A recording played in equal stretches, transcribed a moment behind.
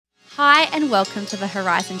Hi and welcome to the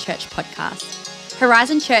Horizon Church podcast.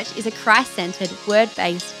 Horizon Church is a Christ-centered,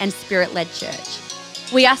 word-based and spirit-led church.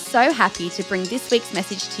 We are so happy to bring this week's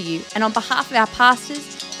message to you, and on behalf of our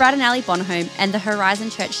pastors, Brad and Ali Bonholm, and the Horizon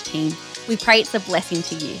Church team, we pray it's a blessing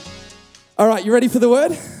to you. All right, you ready for the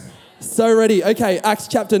word? So ready. Okay, Acts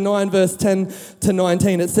chapter 9, verse 10 to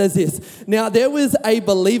 19. It says this. Now there was a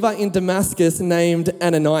believer in Damascus named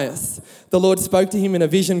Ananias. The Lord spoke to him in a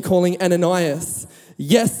vision, calling Ananias.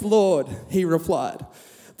 Yes, Lord, he replied.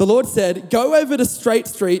 The Lord said, go over to Straight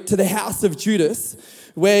Street to the house of Judas,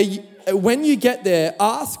 where when you get there,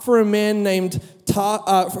 ask for a man named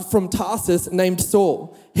from Tarsus named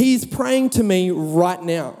Saul. He's praying to me right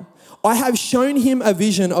now. I have shown him a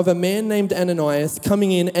vision of a man named Ananias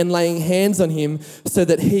coming in and laying hands on him so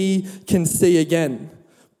that he can see again.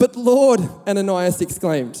 But Lord, Ananias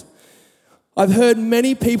exclaimed, I've heard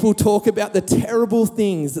many people talk about the terrible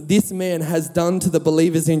things this man has done to the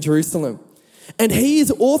believers in Jerusalem. And he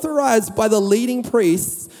is authorized by the leading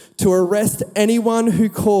priests to arrest anyone who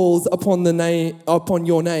calls upon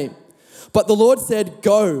your name. But the Lord said,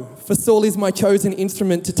 go, for Saul is my chosen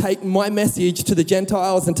instrument to take my message to the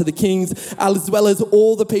Gentiles and to the kings, as well as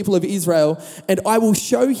all the people of Israel, and I will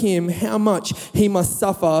show him how much he must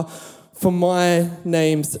suffer for my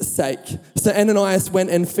name's sake. So Ananias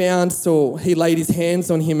went and found Saul. He laid his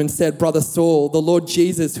hands on him and said, Brother Saul, the Lord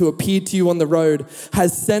Jesus, who appeared to you on the road,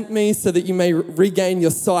 has sent me so that you may regain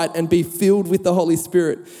your sight and be filled with the Holy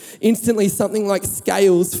Spirit. Instantly, something like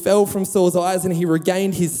scales fell from Saul's eyes and he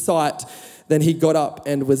regained his sight. Then he got up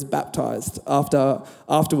and was baptized.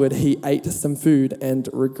 Afterward, he ate some food and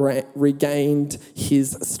regained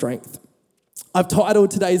his strength. I've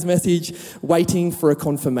titled today's message, Waiting for a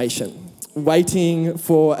Confirmation. Waiting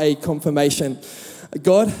for a confirmation.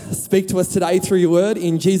 God, speak to us today through your word.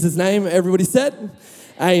 In Jesus' name, everybody said,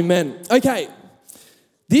 amen. Okay,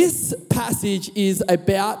 this passage is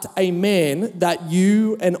about a man that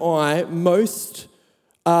you and I most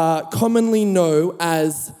commonly know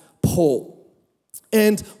as Paul.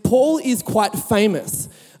 And Paul is quite famous.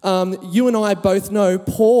 You and I both know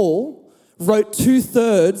Paul wrote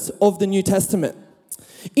 2/3 of the New Testament.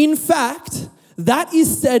 In fact, that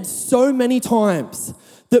is said so many times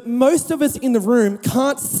that most of us in the room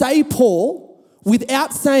can't say Paul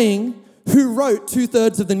without saying who wrote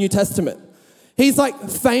 2/3 of the New Testament. He's like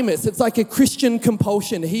famous. It's like a Christian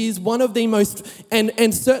compulsion. He's one of the most,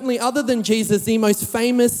 and certainly other than Jesus, the most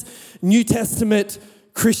famous New Testament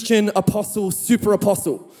Christian apostle, super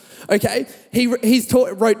apostle. Okay,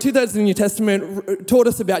 wrote 2/3 of the New Testament, taught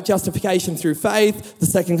us about justification through faith, the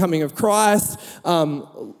second coming of Christ,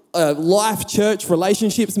 life, church,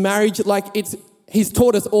 relationships, marriage. He's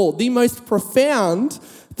taught us all. The most profound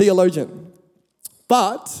theologian.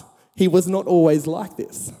 But he was not always like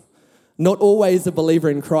this. Not always a believer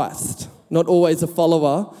in Christ. Not always a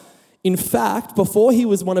follower. In fact, before he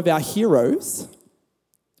was one of our heroes,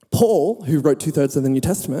 Paul, who wrote 2/3 of the New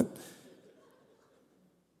Testament,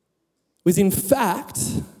 was in fact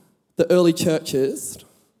the early church's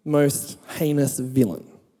most heinous villain.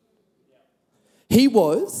 He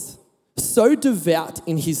was so devout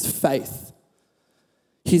in his faith,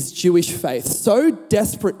 his Jewish faith, so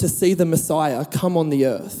desperate to see the Messiah come on the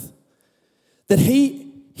earth, that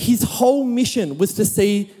his whole mission was to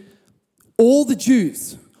see all the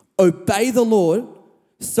Jews obey the Lord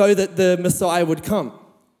so that the Messiah would come.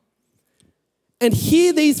 And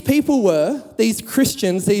here these people were, these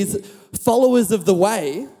Christians, these followers of the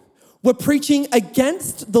way, were preaching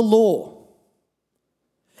against the law.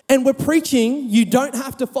 And we're preaching you don't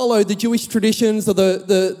have to follow the Jewish traditions or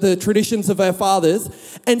the traditions of our fathers.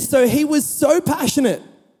 And so he was so passionate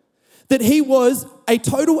that he was a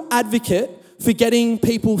total advocate for getting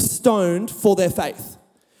people stoned for their faith.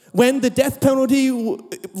 When the death penalty,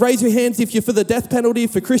 raise your hands if you're for the death penalty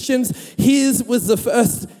for Christians, his was the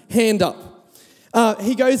first hand up.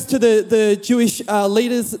 He goes to the Jewish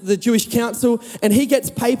leaders, the Jewish council, and he gets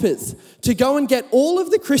papers to go and get all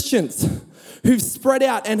of the Christians who've spread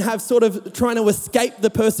out and have sort of trying to escape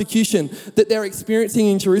the persecution that they're experiencing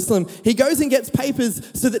in Jerusalem. He goes and gets papers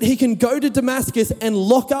so that he can go to Damascus and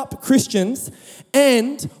lock up Christians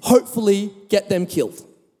and hopefully get them killed.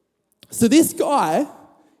 So this guy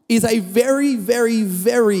is a very, very,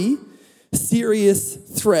 very serious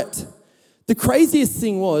threat. The craziest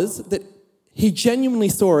thing was that he genuinely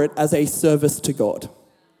saw it as a service to God.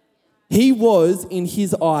 He was, in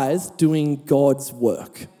his eyes, doing God's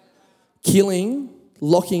work. Killing,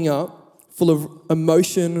 locking up, full of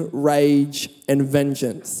emotion, rage, and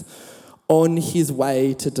vengeance on his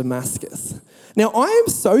way to Damascus. Now, I am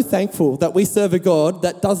so thankful that we serve a God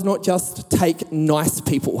that does not just take nice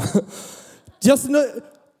people.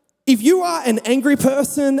 If you are an angry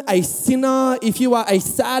person, a sinner, if you are a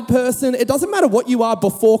sad person, it doesn't matter what you are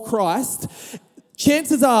before Christ.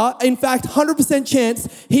 Chances are, in fact, 100% chance,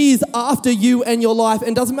 he is after you and your life.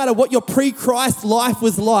 And doesn't matter what your pre-Christ life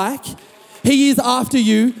was like, he is after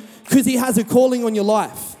you because he has a calling on your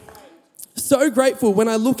life. So grateful when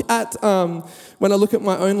I look at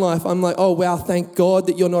my own life, I'm like, oh wow, thank God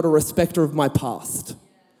that you're not a respecter of my past.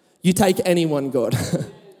 You take anyone, God.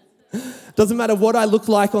 Doesn't matter what I look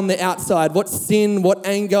like on the outside, what sin, what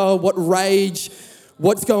anger, what rage,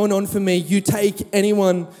 what's going on for me, you take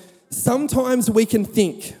anyone. Sometimes we can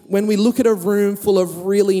think, when we look at a room full of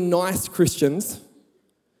really nice Christians,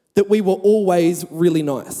 that we were always really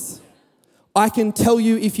nice. I can tell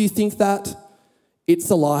you if you think that, it's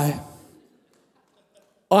a lie.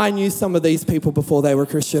 I knew some of these people before they were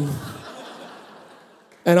Christian.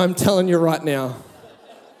 And I'm telling you right now,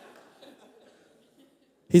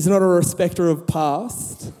 he's not a respecter of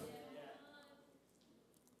past.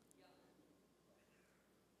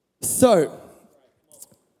 So,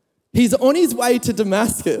 he's on his way to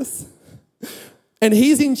Damascus, and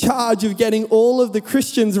he's in charge of getting all of the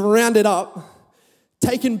Christians rounded up,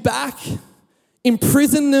 taken back,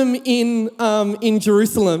 imprison them in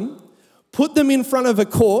Jerusalem, put them in front of a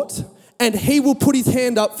court, and he will put his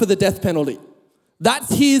hand up for the death penalty. That's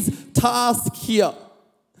his task here.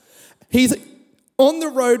 He's on the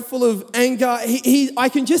road full of anger. I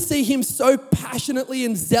can just see him so passionately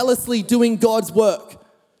and zealously doing God's work.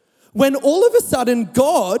 When all of a sudden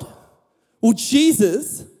God, or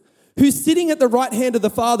Jesus, who's sitting at the right hand of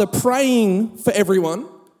the Father praying for everyone,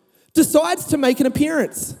 decides to make an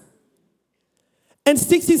appearance and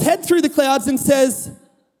sticks his head through the clouds and says,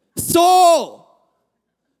 Saul,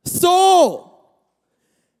 Saul,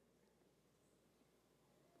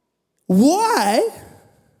 why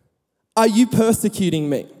are you persecuting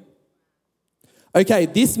me? Okay,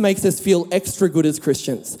 this makes us feel extra good as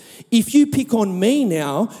Christians. If you pick on me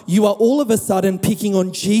now, you are all of a sudden picking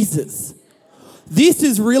on Jesus. This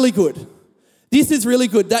is really good. This is really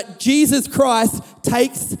good that Jesus Christ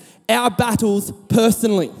takes our battles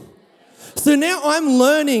personally. So now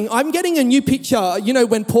I'm getting a new picture. You know,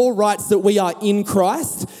 when Paul writes that we are in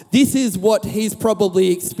Christ, this is what he's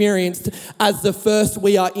probably experienced as the first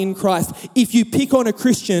we are in Christ. If you pick on a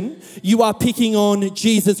Christian, you are picking on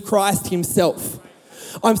Jesus Christ himself.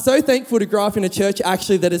 I'm so thankful to grow up in a church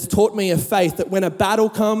actually that has taught me a faith that when a battle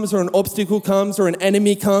comes or an obstacle comes or an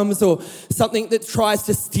enemy comes or something that tries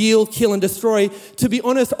to steal, kill and destroy, to be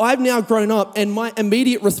honest, I've now grown up and my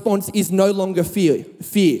immediate response is no longer fear.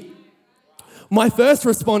 My first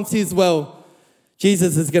response is, well,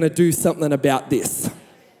 Jesus is going to do something about this.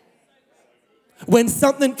 When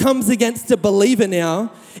something comes against a believer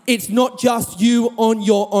now, it's not just you on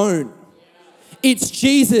your own. It's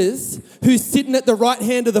Jesus who's sitting at the right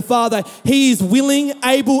hand of the Father. He is willing,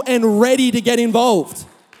 able, and ready to get involved.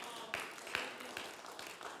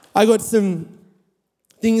 I got some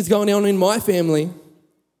things going on in my family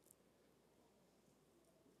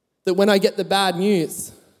that when I get the bad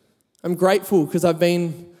news, I'm grateful because I've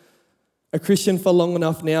been a Christian for long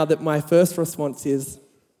enough now that my first response is,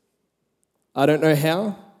 I don't know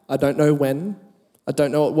how, I don't know when, I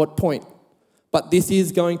don't know at what point, but this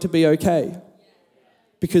is going to be okay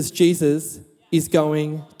because Jesus is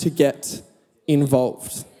going to get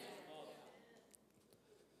involved.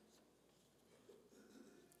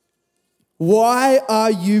 Why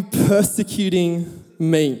are you persecuting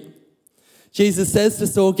me? Jesus says to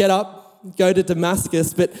Saul, get up, go to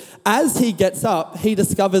Damascus, but as he gets up, he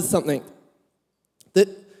discovers something. He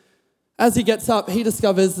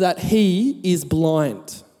discovers that he is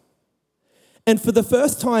blind. And for the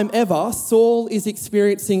first time ever, Saul is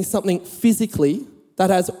experiencing something physically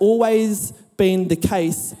that has always been the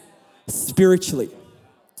case spiritually.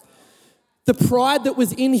 The pride that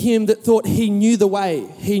was in him that thought he knew the way,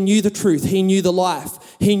 he knew the truth, he knew the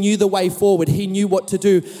life, he knew the way forward, he knew what to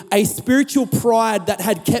do. A spiritual pride that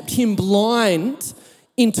had kept him blind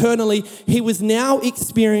internally, he was now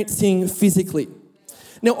experiencing physically.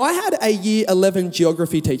 Now, I had a year 11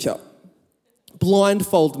 geography teacher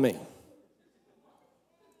blindfold me.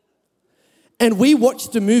 And we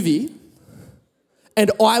watched a movie and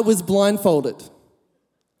I was blindfolded.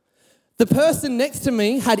 The person next to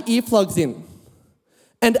me had earplugs in.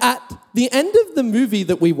 And at the end of the movie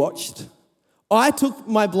that we watched, I took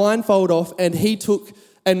my blindfold off and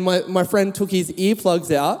my friend took his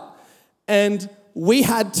earplugs out, and we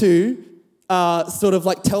had to sort of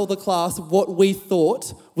like tell the class what we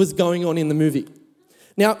thought was going on in the movie.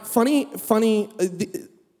 Now,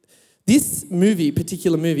 this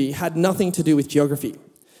particular movie, had nothing to do with geography.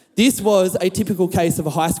 This was a typical case of a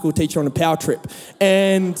high school teacher on a power trip.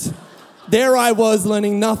 And There I was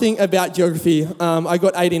learning nothing about geography. I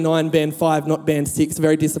got 89, band 5, not band 6.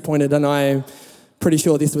 Very disappointed, and I'm pretty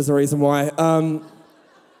sure this was the reason why.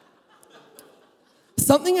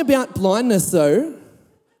 Something about blindness, though,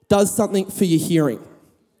 does something for your hearing.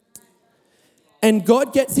 And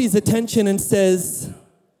God gets his attention and says,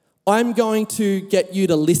 I'm going to get you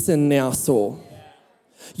to listen now, Saul.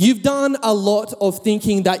 You've done a lot of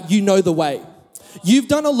thinking that you know the way. You've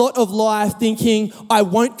done a lot of life thinking, I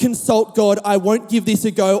won't consult God, I won't give this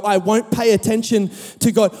a go, I won't pay attention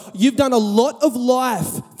to God. You've done a lot of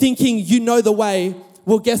life thinking you know the way.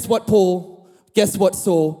 Well, guess what, Paul? Guess what,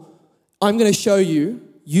 Saul? I'm going to show you,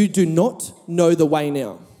 you do not know the way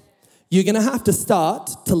now. You're going to have to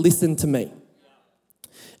start to listen to me.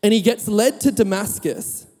 And he gets led to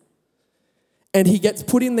Damascus, and he gets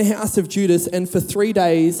put in the house of Judas, and for 3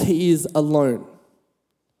 days he is alone.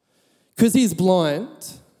 Because he's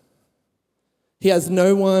blind, he has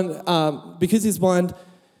no one, because he's blind,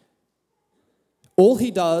 all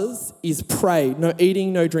he does is pray, no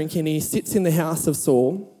eating, no drinking. He sits in the house of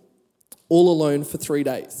Saul, all alone for 3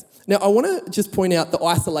 days. Now, I want to just point out the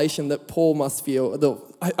isolation that Paul must feel.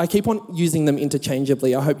 I keep on using them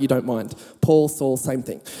interchangeably. I hope you don't mind. Paul, Saul, same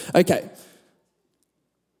thing. Okay.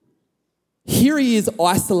 Here he is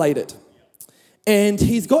isolated, and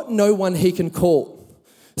he's got no one he can call.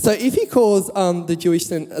 So if he calls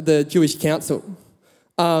the Jewish council,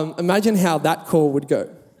 imagine how that call would go.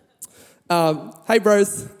 Hey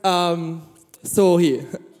bros, Saul here.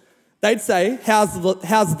 They'd say, how's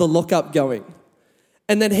the lockup going?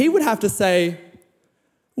 And then he would have to say,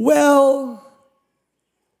 well,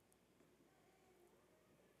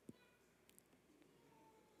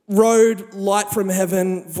 road, light from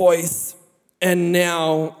heaven, voice, and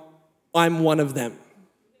now I'm one of them.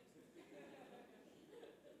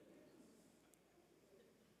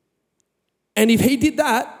 And if he did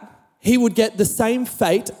that, he would get the same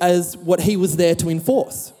fate as what he was there to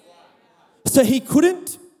enforce. So he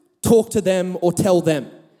couldn't talk to them or tell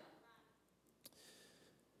them.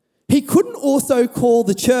 He couldn't also call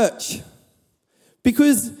the church,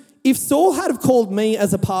 because if Saul had have called me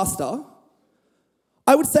as a pastor,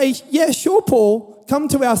 I would say, yeah, sure, Paul, come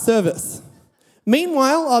to our service.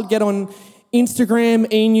 Meanwhile, I'll get on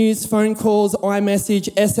Instagram, e-news, phone calls,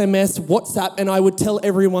 iMessage, SMS, WhatsApp, and I would tell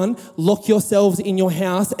everyone, lock yourselves in your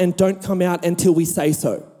house and don't come out until we say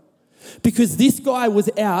so. Because this guy was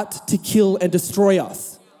out to kill and destroy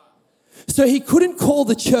us. So he couldn't call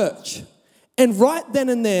the church. And right then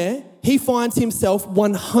and there, he finds himself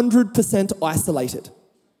 100% isolated.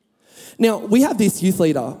 Now, we have this youth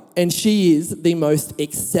leader, and she is the most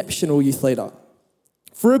exceptional youth leader.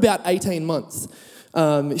 For about 18 months,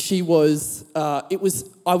 I was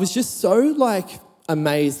just so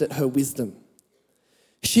amazed at her wisdom.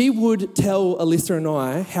 She would tell Alyssa and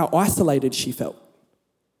I how isolated she felt.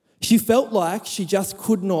 She felt like she just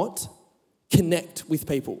could not connect with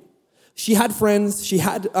people. She had friends, she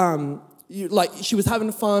had, she was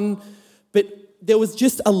having fun, but there was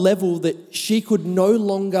just a level that she could no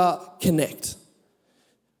longer connect.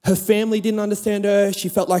 Her family didn't understand her. She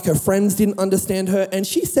felt like her friends didn't understand her. And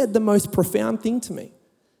she said the most profound thing to me.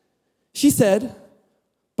 She said,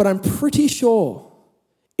 but I'm pretty sure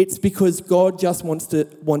it's because God just wants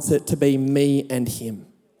it to be me and him.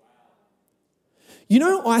 You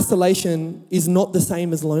know, isolation is not the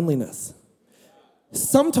same as loneliness.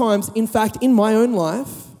 Sometimes, in fact, in my own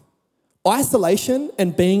life, isolation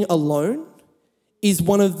and being alone is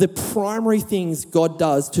one of the primary things God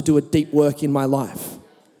does to do a deep work in my life,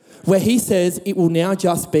 where he says it will now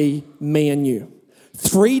just be me and you.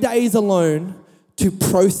 3 days alone to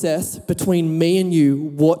process between me and you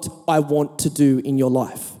what I want to do in your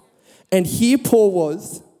life. And here Paul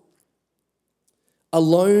was,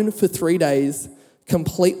 alone for 3 days,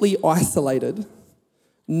 completely isolated,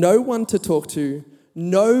 no one to talk to,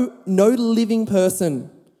 no living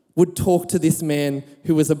person would talk to this man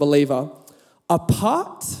who was a believer,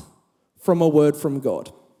 apart from a word from God.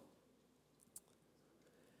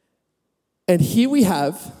 And here we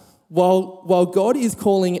have, while God is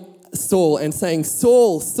calling Saul and saying,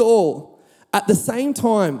 Saul, Saul, at the same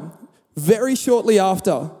time, very shortly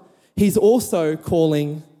after, he's also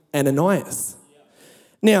calling Ananias.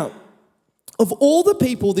 Now, of all the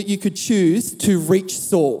people that you could choose to reach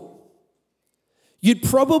Saul, you'd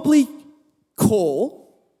probably call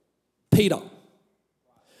Peter.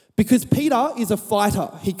 Because Peter is a fighter.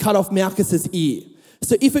 He cut off Malchus's ear.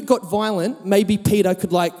 So if it got violent, maybe Peter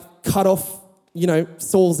could cut off,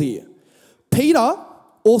 Saul's ear. Peter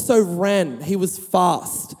also ran. He was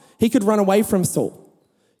fast. He could run away from Saul.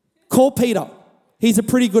 Call Peter. He's a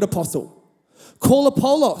pretty good apostle. Call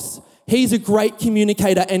Apollos. He's a great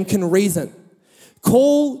communicator and can reason.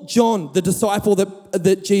 Call John, the disciple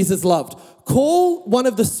that Jesus loved. Call one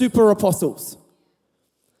of the super apostles.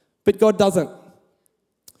 But God doesn't.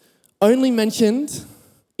 Only mentioned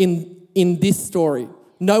in this story.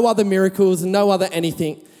 No other miracles, no other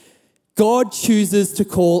anything. God chooses to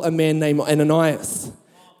call a man named Ananias.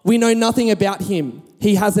 We know nothing about him.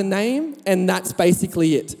 He has a name, and that's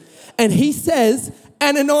basically it. And he says,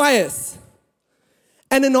 Ananias.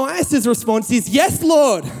 Ananias' response is, yes,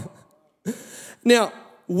 Lord. Now,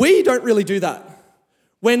 we don't really do that.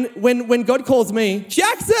 When God calls me,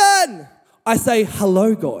 Jackson, I say,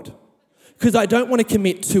 hello, God, because I don't want to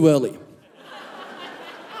commit too early.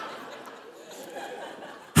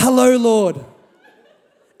 Hello, Lord.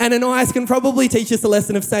 Ananias can probably teach us a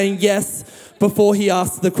lesson of saying yes before he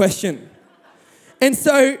asks the question. And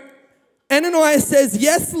so Ananias says,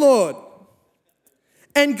 yes, Lord.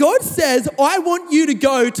 And God says, I want you to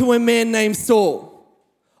go to a man named Saul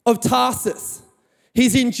of Tarsus.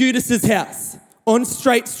 He's in Judas's house on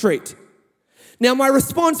Straight Street. Now, my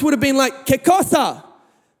response would have been like, Kekosa,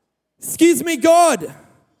 excuse me, God.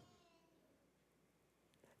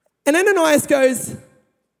 And Ananias goes,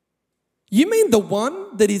 you mean the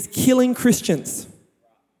one that is killing Christians?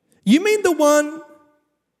 You mean the one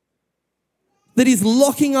that is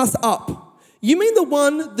locking us up? You mean the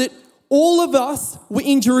one that all of us were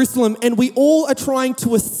in Jerusalem and we all are trying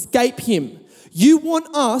to escape him? You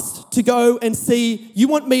want us to go and see, you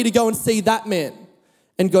want me to go and see that man?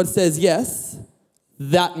 And God says, yes,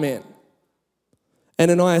 that man.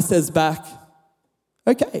 And Ananias says back,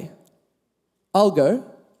 okay, I'll go.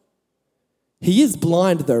 He is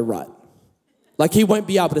blind though, right? Like he won't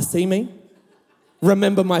be able to see me,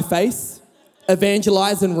 remember my face,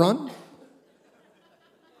 evangelize and run.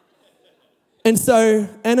 And so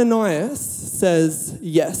Ananias says,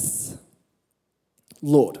 yes,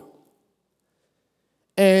 Lord.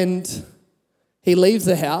 And he leaves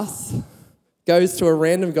the house, goes to a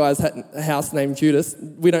random guy's house named Judas.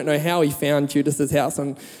 We don't know how he found Judas's house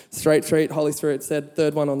on Straight Street. Holy Spirit said,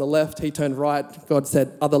 third one on the left. He turned right. God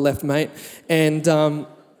said, other left, mate. And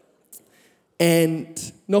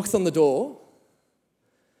knocks on the door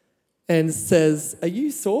and says, are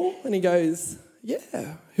you Saul? And he goes,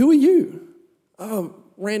 yeah, who are you? Oh,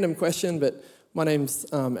 random question, but my name's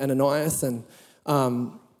Ananias. And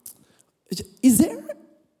is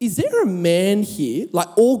there a man here, like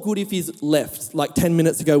all good if he's left, like 10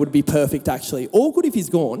 minutes ago would be perfect actually, all good if he's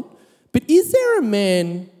gone, but is there a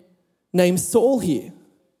man named Saul here?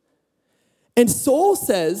 And Saul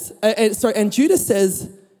says, and Judas says,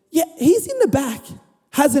 yeah, he's in the back,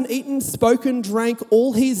 hasn't eaten, spoken, drank,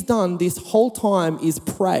 all he's done this whole time is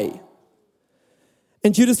pray.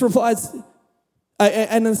 And Judas replies,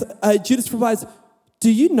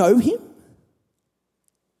 do you know him?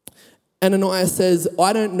 Ananias says,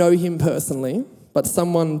 I don't know him personally, but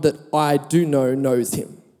someone that I do know knows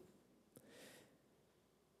him.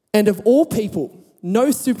 And of all people,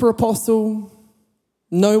 no super apostle,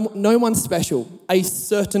 no one special, a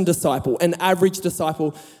certain disciple, an average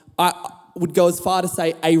disciple, I would go as far to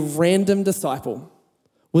say a random disciple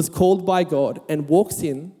was called by God and walks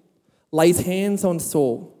in, lays hands on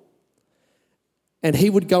Saul, and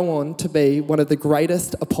he would go on to be one of the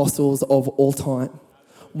greatest apostles of all time.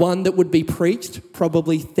 One that would be preached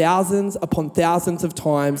probably thousands upon thousands of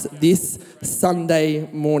times this Sunday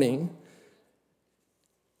morning.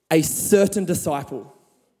 A certain disciple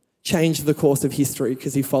changed the course of history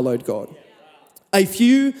because he followed God. A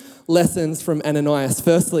few lessons from Ananias.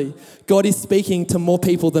 Firstly, God is speaking to more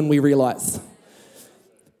people than we realize.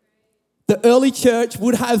 The early church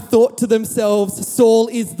would have thought to themselves, Saul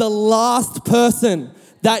is the last person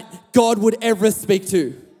that God would ever speak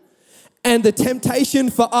to. And the temptation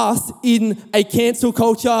for us in a cancel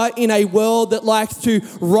culture, in a world that likes to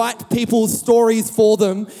write people's stories for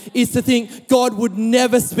them, is to think God would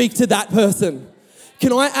never speak to that person.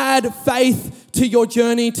 Can I add faith to your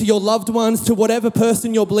journey, to your loved ones, to whatever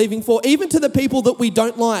person you're believing for, even to the people that we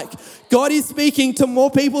don't like? God is speaking to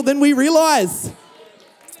more people than we realize.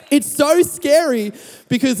 It's so scary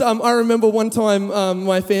because I remember one time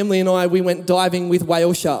my family and I, we went diving with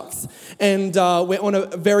whale sharks. And we're on a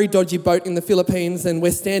very dodgy boat in the Philippines and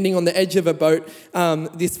we're standing on the edge of a boat.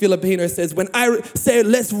 This Filipino says, when I say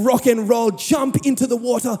let's rock and roll, jump into the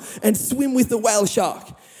water and swim with the whale shark.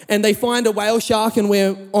 And they find a whale shark and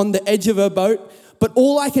we're on the edge of a boat. But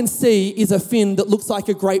all I can see is a fin that looks like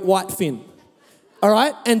a great white fin. All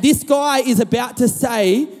right? And this guy is about to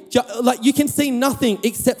say, like, you can see nothing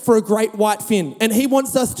except for a great white fin. And he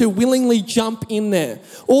wants us to willingly jump in there.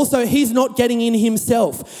 Also, he's not getting in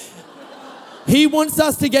himself. He wants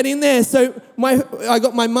us to get in there. So I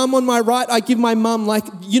got my mum on my right. I give my mum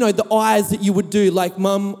the eyes that you would do. Like,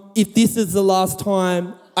 Mum, if this is the last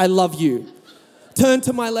time, I love you. Turn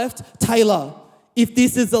to my left, Taylor. If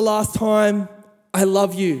this is the last time, I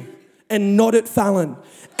love you. And nod at Fallon.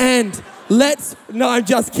 And no, I'm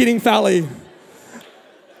just kidding, Fally.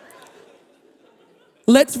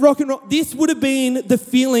 Let's rock and roll. This would have been the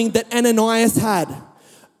feeling that Ananias had.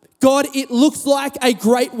 God, it looks like a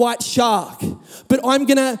great white shark, but I'm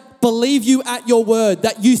going to believe you at your word,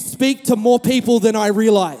 that you speak to more people than I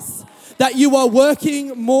realize, that you are working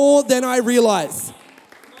more than I realize.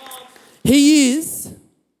 He is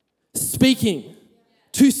speaking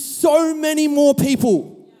to so many more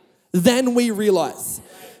people than we realize.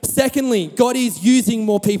 Secondly, God is using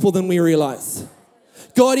more people than we realize.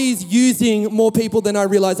 God is using more people than I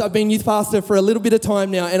realize. I've been youth pastor for a little bit of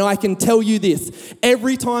time now, and I can tell you this.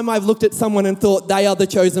 Every time I've looked at someone and thought they are the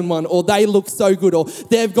chosen one, or they look so good, or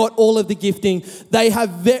they've got all of the gifting, they have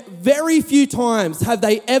very few times have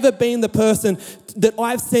they ever been the person that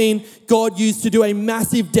I've seen God use to do a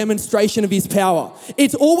massive demonstration of his power.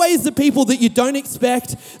 It's always the people that you don't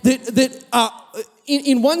expect, that are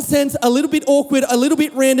in one sense a little bit awkward, a little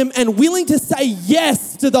bit random, and willing to say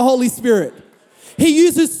yes to the Holy Spirit. He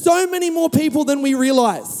uses so many more people than we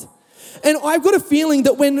realize. And I've got a feeling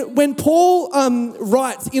that when Paul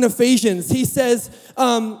writes in Ephesians, he says,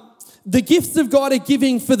 the gifts of God are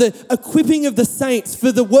giving for the equipping of the saints,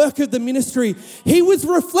 for the work of the ministry. He was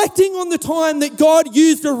reflecting on the time that God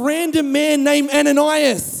used a random man named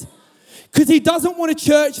Ananias, because he doesn't want a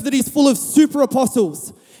church that is full of super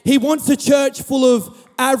apostles. He wants a church full of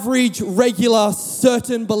average, regular,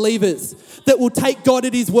 certain believers that will take God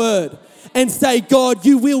at his word and say, God,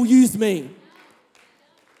 you will use me.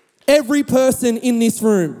 Every person in this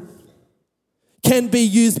room can be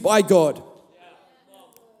used by God.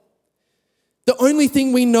 The only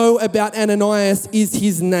thing we know about Ananias is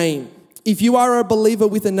his name. If you are a believer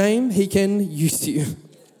with a name, he can use you.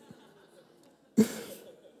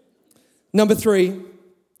 Number 3,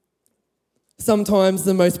 sometimes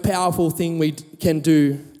the most powerful thing we can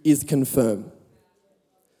do is confirm.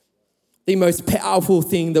 The most powerful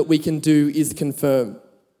thing that we can do is confirm.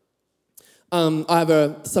 I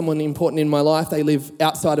have someone important in my life. They live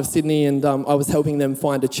outside of Sydney, and I was helping them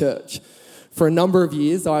find a church. For a number of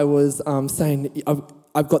years, I was saying,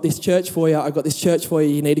 I've got this church for you. I've got this church for you.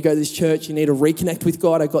 You need to go to this church. You need to reconnect with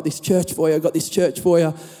God. I've got this church for you. I've got this church for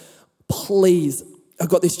you. Please, I've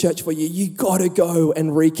got this church for you. You got to go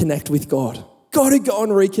and reconnect with God. Got to go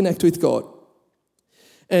and reconnect with God.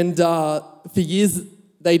 And for years,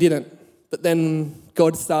 they didn't. But then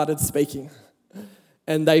God started speaking,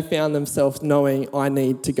 and they found themselves knowing, I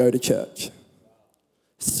need to go to church.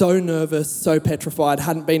 So nervous, so petrified,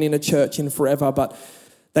 hadn't been in a church in forever, but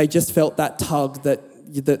they just felt that tug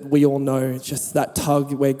that we all know, just that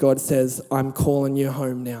tug where God says, I'm calling you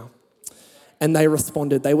home now. And they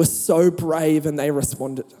responded. They were so brave, and they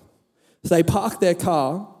responded. So they parked their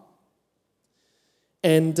car,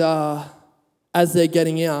 and as they're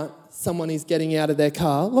getting out, someone is getting out of their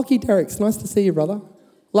car. Lockie Derricks, nice to see you, brother.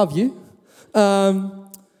 Love you.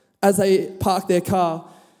 As they park their car,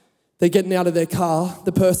 they're getting out of their car.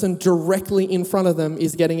 The person directly in front of them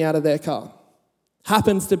is getting out of their car.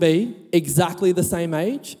 Happens to be exactly the same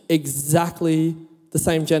age, exactly the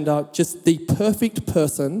same gender, just the perfect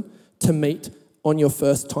person to meet on your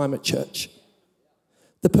first time at church.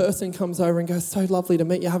 The person comes over and goes, so lovely to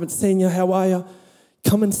meet you. I haven't seen you. How are you?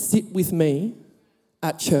 Come and sit with me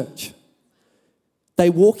at church. They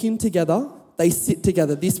walk in together, they sit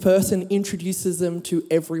together. This person introduces them to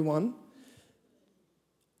everyone.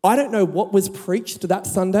 I don't know what was preached that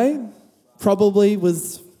Sunday. Probably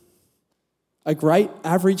was a great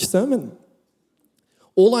average sermon.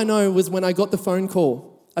 All I know was when I got the phone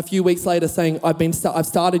call a few weeks later saying I've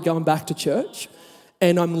started going back to church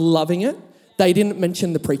and I'm loving it. They didn't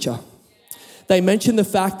mention the preacher. They mentioned the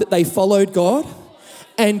fact that they followed God,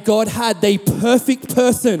 and God had the perfect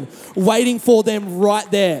person waiting for them right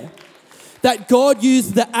there. That God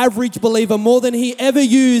used the average believer more than he ever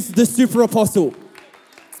used the super apostle.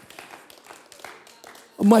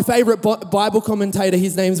 My favourite Bible commentator,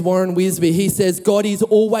 his name's Warren Wisby, he says, God is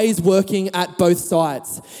always working at both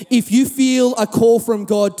sides. If you feel a call from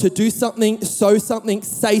God to do something, sow something,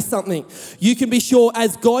 say something, you can be sure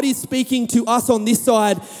as God is speaking to us on this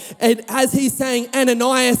side, and as he's saying,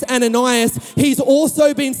 Ananias, Ananias, he's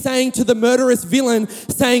also been saying to the murderous villain,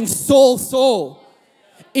 saying, Saul, Saul.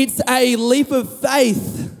 It's a leap of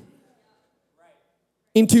faith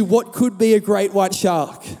into what could be a great white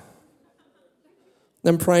shark.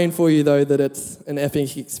 I'm praying for you, though, that it's an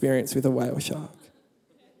epic experience with a whale shark.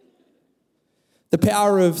 The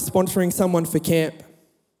power of sponsoring someone for camp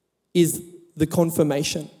is the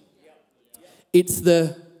confirmation. It's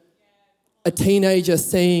a teenager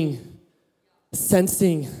seeing,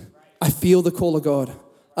 sensing, I feel the call of God.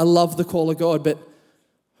 I love the call of God, but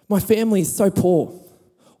my family is so poor.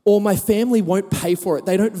 Or my family won't pay for it.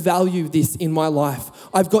 They don't value this in my life.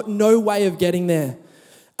 I've got no way of getting there.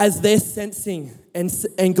 As they're sensing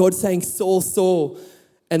and God saying, Saul, Saul,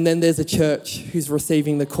 and then there's a church who's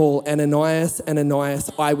receiving the call, Ananias, Ananias,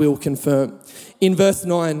 I will confirm. In verse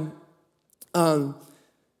 9,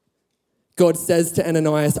 God says to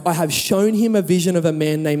Ananias, I have shown him a vision of a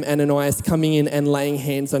man named Ananias coming in and laying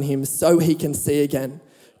hands on him so he can see again.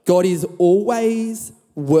 God is always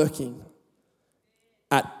working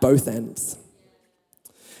at both ends.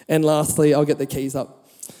 And lastly, I'll get the keys up.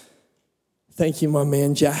 Thank you, my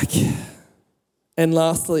man, Jack. And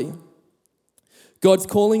lastly, God's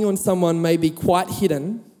calling on someone may be quite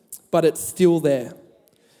hidden, but it's still there.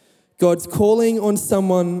 God's calling on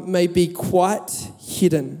someone may be quite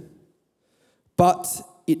hidden, but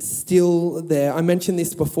it's still there. I mentioned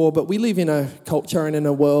this before, but we live in a culture and in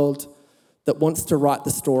a world that wants to write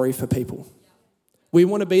the story for people. We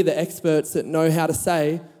want to be the experts that know how to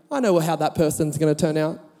say, I know how that person's going to turn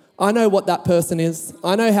out. I know what that person is.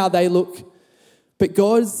 I know how they look. But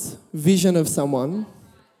God's vision of someone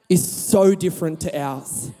is so different to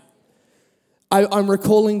ours. I'm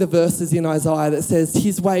recalling the verses in Isaiah that says,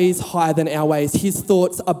 his ways higher than our ways, his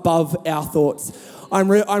thoughts above our thoughts. I'm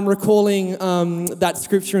recalling that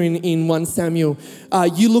scripture in 1 Samuel.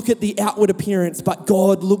 You look at the outward appearance, but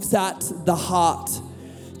God looks at the heart.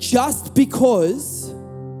 Just because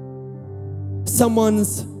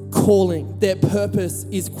someone's calling, their purpose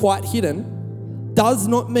is quite hidden, does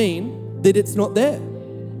not mean that it's not there.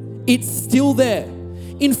 It's still there.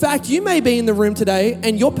 In fact, you may be in the room today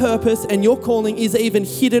and your purpose and your calling is even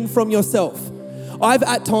hidden from yourself. I've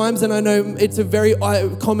at times, and I know it's a very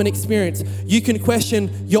common experience, you can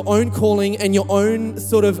question your own calling and your own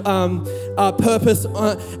sort of purpose.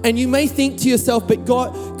 And you may think to yourself, but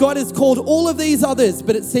God has called all of these others,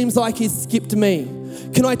 but it seems like he's skipped me.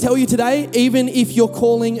 Can I tell you today, even if your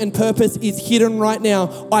calling and purpose is hidden right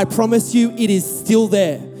now, I promise you it is still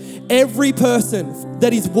there. Every person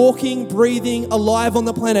that is walking, breathing, alive on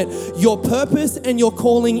the planet, your purpose and your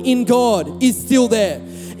calling in God is still there.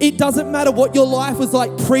 It doesn't matter what your life was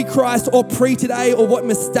like pre-Christ or pre-today or what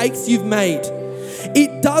mistakes you've made.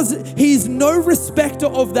 He's no respecter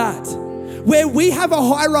of that. Where we have a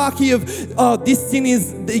hierarchy of, this sin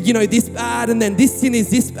is, this bad, and then this sin is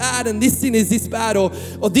this bad, and this sin is this bad, or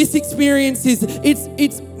this experience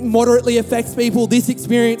it's moderately affects people, this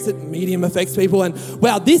experience it medium affects people, and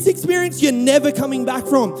wow, this experience you're never coming back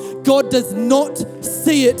from. God does not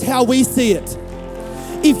see it how we see it.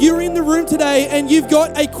 If you're in the room today and you've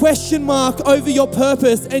got a question mark over your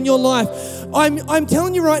purpose and your life, I'm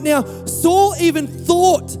telling you right now, Saul even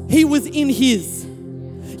thought he was in his.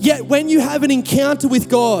 Yet when you have an encounter with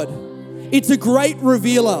God, it's a great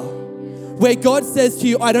revealer where God says to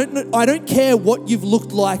you, I don't care what you've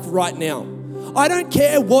looked like right now. I don't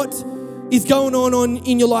care what is going on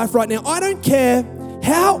in your life right now. I don't care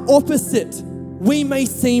how opposite we may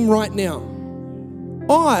seem right now.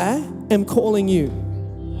 I am calling you.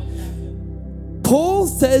 Paul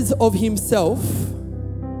says of himself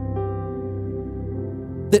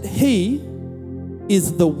that he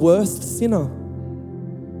is the worst sinner.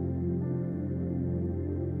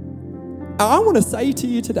 I want to say to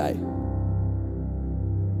you today,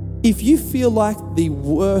 if you feel like the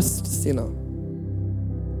worst sinner,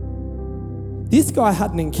 this guy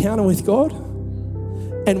had an encounter with God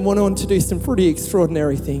and went on to do some pretty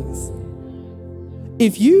extraordinary things.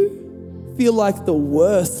 If you feel like the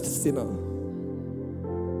worst sinner,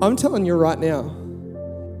 I'm telling you right now,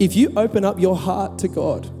 if you open up your heart to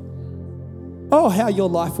God, oh, how your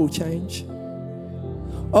life will change.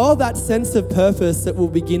 Oh, that sense of purpose that will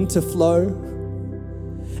begin to flow.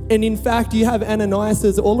 And in fact, you have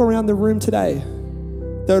Ananias all around the room today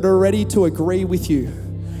that are ready to agree with you,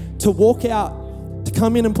 to walk out, to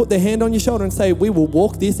come in and put their hand on your shoulder and say, we will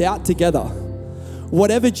walk this out together.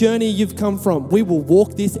 Whatever journey you've come from, we will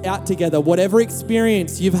walk this out together. Whatever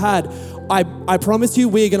experience you've had, I promise you,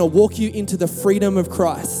 we're going to walk you into the freedom of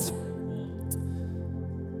Christ.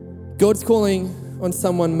 God's calling on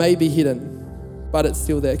someone may be hidden, but it's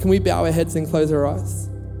still there. Can we bow our heads and close our eyes?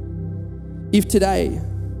 If today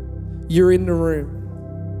you're in the room,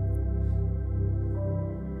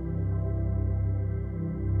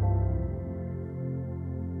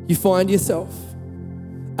 you find yourself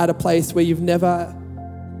at a place where you've never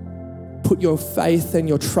put your faith and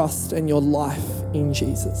your trust and your life in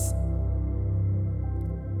Jesus.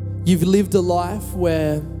 You've lived a life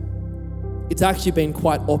where it's actually been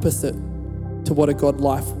quite opposite to what a God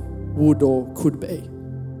life would or could be.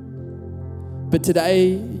 But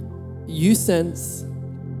today, you sense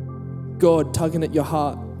God tugging at your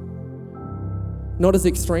heart. Not as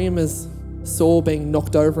extreme as Saul being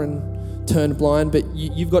knocked over and turned blind, but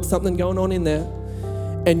you've got something going on in there.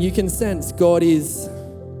 And you can sense God is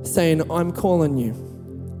saying, I'm calling you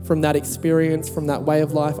from that experience, from that way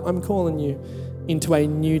of life. I'm calling you into a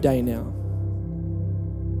new day now.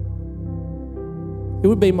 It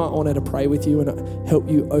would be my honor to pray with you and help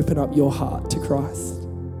you open up your heart to Christ.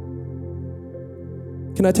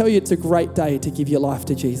 Can I tell you, it's a great day to give your life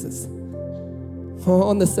to Jesus.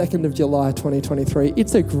 On the 2nd of July, 2023,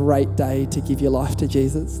 it's a great day to give your life to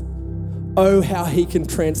Jesus. Oh, how he can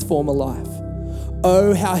transform a life.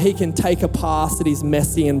 Oh, how he can take a past that is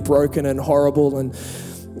messy and broken and horrible and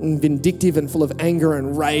vindictive and full of anger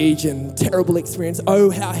and rage and terrible experience.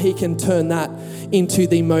 Oh, how he can turn that into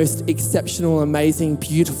the most exceptional, amazing,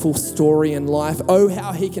 beautiful story in life. Oh,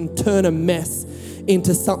 how he can turn a mess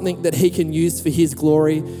into something that he can use for his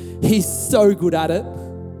glory. He's so good at it.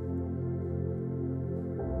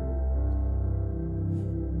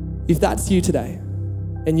 If that's you today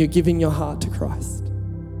and you're giving your heart to Christ,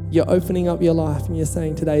 you're opening up your life and you're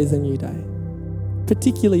saying today is a new day,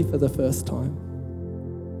 particularly for the first time,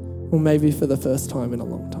 or maybe for the first time in a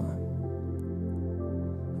long time,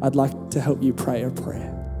 I'd like to help you pray a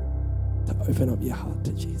prayer to open up your heart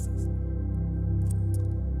to Jesus.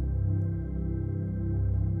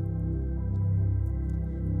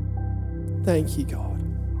 Thank you, God.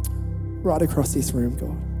 Right across this room,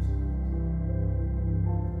 God.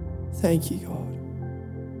 Thank you, God.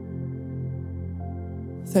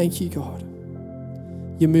 Thank you, God.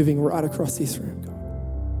 You're moving right across this room,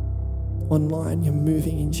 God. Online, you're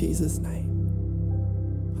moving in Jesus'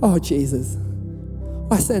 name. Oh, Jesus.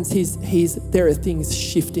 I sense there are things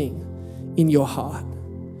shifting in your heart.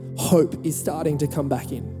 Hope is starting to come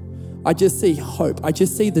back in. I just see hope. I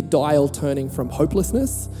just see the dial turning from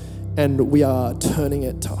hopelessness, and we are turning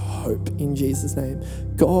it to hope in Jesus' name.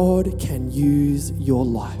 God can use your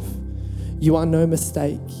life. You are no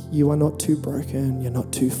mistake. You are not too broken. You're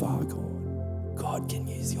not too far gone. God can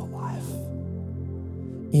use your life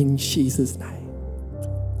in Jesus' name.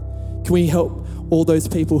 Can we help all those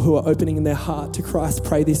people who are opening their heart to Christ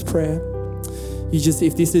pray this prayer?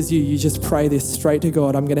 If this is you just pray this straight to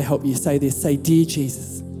God. I'm going to help you say this. Say, dear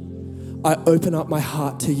Jesus, I open up my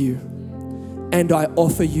heart to you and I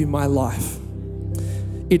offer you my life.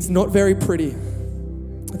 It's not very pretty.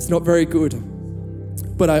 It's not very good.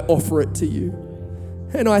 But I offer it to you.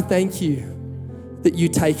 And I thank you that you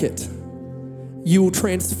take it. You will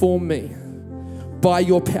transform me by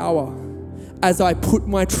your power as I put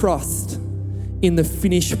my trust in the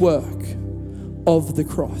finished work of the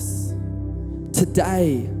cross.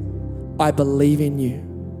 Today, I believe in you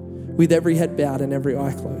with every head bowed and every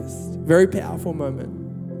eye closed. Very powerful moment.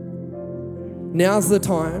 Now's the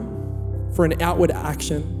time for an outward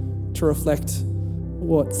action to reflect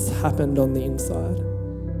what's happened on the inside.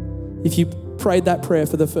 If you prayed that prayer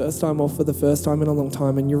for the first time or for the first time in a long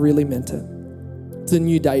time and you really meant it, it's a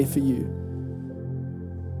new day for you.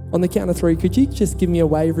 On the count of 3, could you just give me a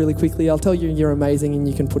wave really quickly? I'll tell you you're amazing and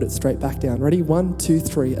you can put it straight back down. Ready? 1, 2,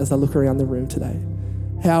 3 as I look around the room today.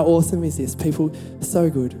 How awesome is this? People, so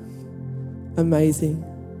good. Amazing.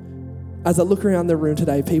 As I look around the room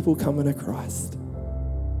today, people coming to Christ.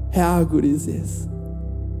 How good is this?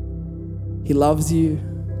 He loves you.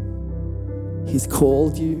 He's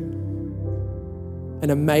called you. An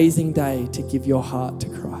amazing day to give your heart to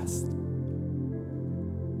Christ.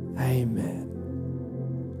 Amen.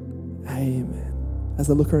 Amen. As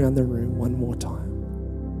I look around the room one more time.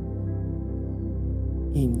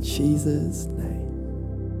 In Jesus' name.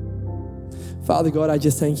 Father God, I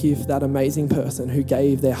just thank you for that amazing person who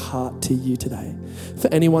gave their heart to you today. For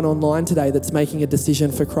anyone online today that's making a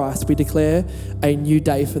decision for Christ, we declare a new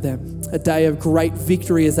day for them, a day of great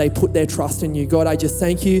victory as they put their trust in you. God, I just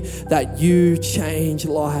thank you that you change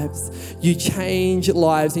lives. You change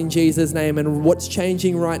lives in Jesus' name. And what's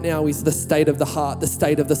changing right now is the state of the heart, the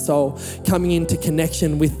state of the soul, coming into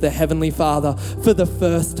connection with the Heavenly Father for the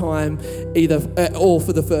first time, or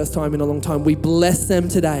for the first time in a long time. We bless them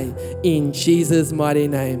today in Jesus' mighty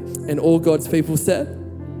name. And all God's people said,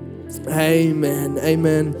 amen,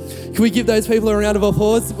 amen. Can we give those people a round of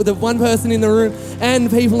applause with the one person in the room and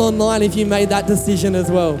people online if you made that decision as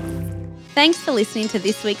well? Thanks for listening to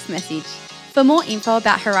this week's message. For more info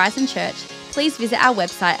about Horizon Church, please visit our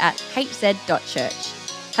website at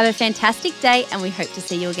hz.church. Have a fantastic day and we hope to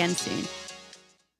see you again soon.